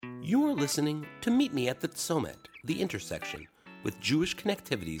You're listening to Meet Me at the Tzomet, the intersection, with Jewish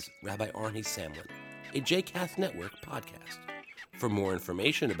Connectivity's Rabbi Arnie Samlin, a JCast Network podcast. For more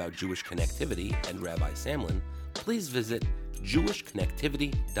information about Jewish Connectivity and Rabbi Samlin, please visit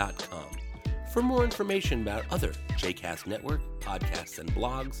jewishconnectivity.com. For more information about other JCast Network podcasts and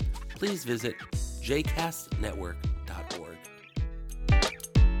blogs, please visit jcastnetwork.org.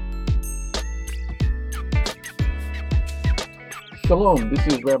 Shalom, this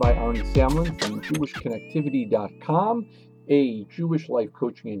is Rabbi Arnie Samlin from jewishconnectivity.com, a Jewish life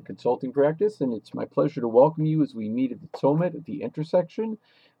coaching and consulting practice, and it's my pleasure to welcome you as we meet at the Tzomet, at the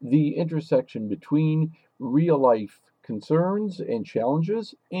intersection between real life concerns and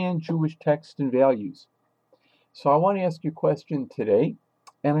challenges and Jewish text and values. So I want to ask you a question today,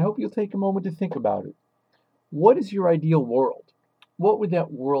 and I hope you'll take a moment to think about it. What is your ideal world? What would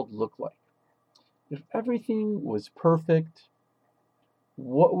that world look like? If everything was perfect,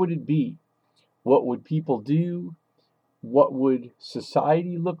 what would it be? What would people do? What would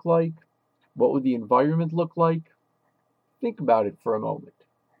society look like? What would the environment look like? Think about it for a moment.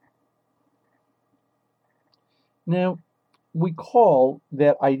 Now, we call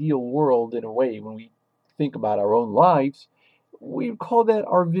that ideal world, in a way, when we think about our own lives, we call that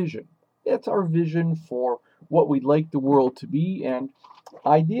our vision. That's our vision for what we'd like the world to be, and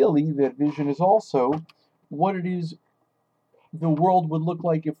ideally, that vision is also what it is the world would look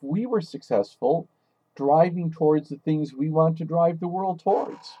like if we were successful driving towards the things we want to drive the world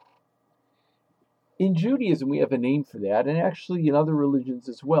towards. In Judaism, we have a name for that, and actually in other religions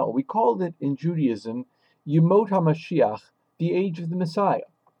as well. We called it, in Judaism, Yemot HaMashiach, the age of the Messiah.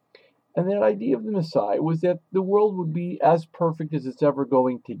 And that idea of the Messiah was that the world would be as perfect as it's ever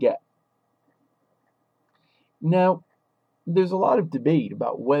going to get. Now, there's a lot of debate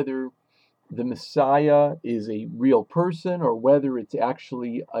about whether the Messiah is a real person, or whether it's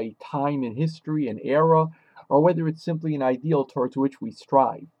actually a time in history, an era, or whether it's simply an ideal towards which we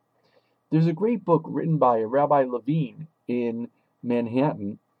strive. There's a great book written by Rabbi Levine in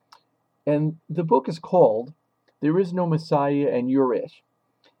Manhattan, and the book is called There Is No Messiah and You're It.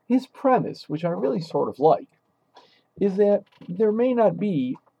 His premise, which I really sort of like, is that there may not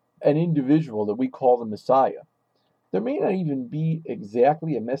be an individual that we call the Messiah. There may not even be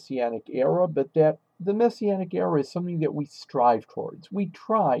exactly a messianic era, but that the messianic era is something that we strive towards. We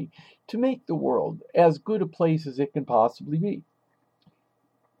try to make the world as good a place as it can possibly be.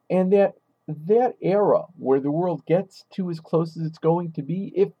 And that era where the world gets to as close as it's going to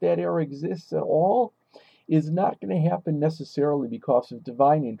be, if that era exists at all, is not going to happen necessarily because of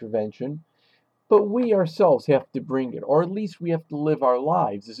divine intervention, but we ourselves have to bring it, or at least we have to live our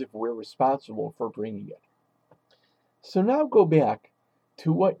lives as if we're responsible for bringing it. So now go back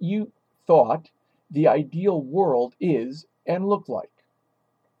to what you thought the ideal world is and look like.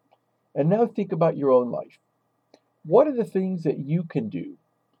 And now think about your own life. What are the things that you can do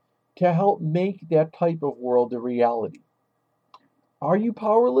to help make that type of world a reality? Are you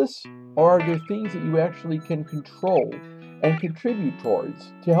powerless, or are there things that you actually can control and contribute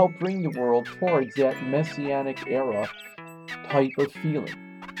towards to help bring the world towards that messianic era type of feeling?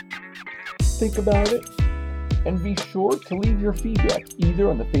 Think about it. And be sure to leave your feedback either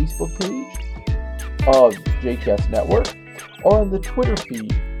on the Facebook page of JCast Network or on the Twitter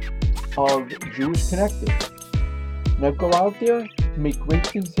feed of Jewish Connected. Now go out there, make great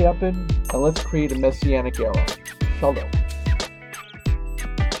things happen, and let's create a messianic era. Shalom.